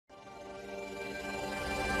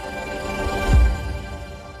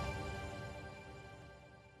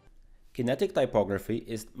Kinetic typography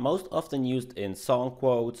is most often used in song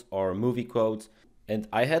quotes or movie quotes, and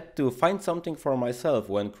I had to find something for myself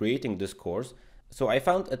when creating this course, so I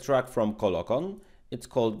found a track from Colocon. It's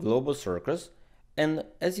called Global Circus, and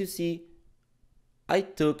as you see, I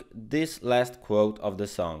took this last quote of the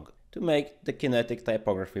song to make the kinetic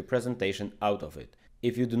typography presentation out of it.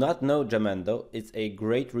 If you do not know Jamendo, it's a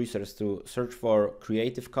great resource to search for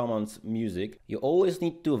Creative Commons music. You always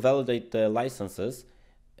need to validate the licenses.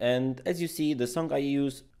 And as you see, the song I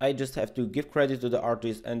use, I just have to give credit to the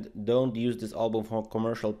artist and don't use this album for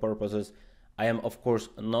commercial purposes. I am of course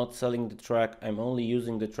not selling the track, I'm only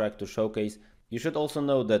using the track to showcase. You should also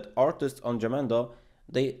know that artists on Jamendo,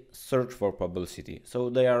 they search for publicity. So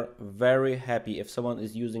they are very happy if someone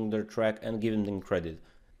is using their track and giving them credit.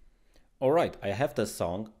 Alright, I have the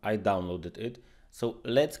song, I downloaded it. So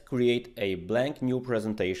let's create a blank new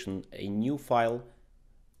presentation, a new file,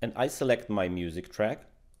 and I select my music track.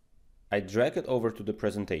 I drag it over to the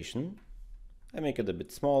presentation, I make it a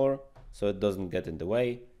bit smaller so it doesn't get in the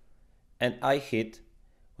way, and I hit,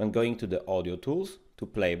 when going to the audio tools, to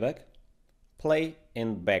playback, play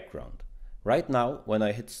in background. Right now, when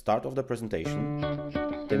I hit start of the presentation,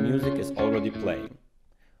 the music is already playing.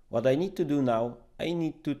 What I need to do now, I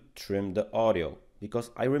need to trim the audio,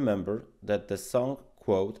 because I remember that the song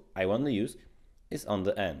quote I want to use is on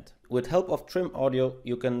the end. With help of trim audio,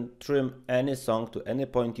 you can trim any song to any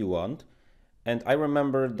point you want. And I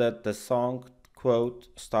remember that the song quote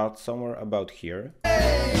starts somewhere about here.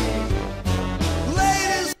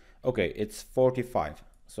 Okay, it's 45.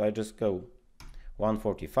 So I just go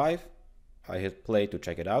 145. I hit play to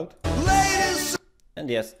check it out. And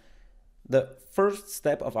yes, the first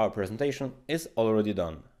step of our presentation is already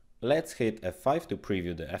done. Let's hit F5 to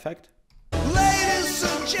preview the effect. Ladies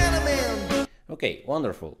and gentlemen! Okay,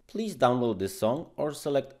 wonderful. Please download this song or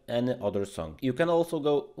select any other song. You can also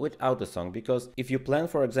go without a song, because if you plan,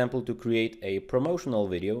 for example, to create a promotional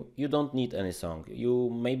video, you don't need any song. You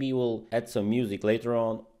maybe will add some music later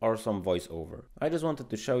on or some voiceover. I just wanted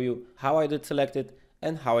to show you how I did select it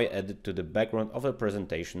and how I added to the background of a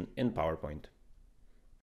presentation in PowerPoint.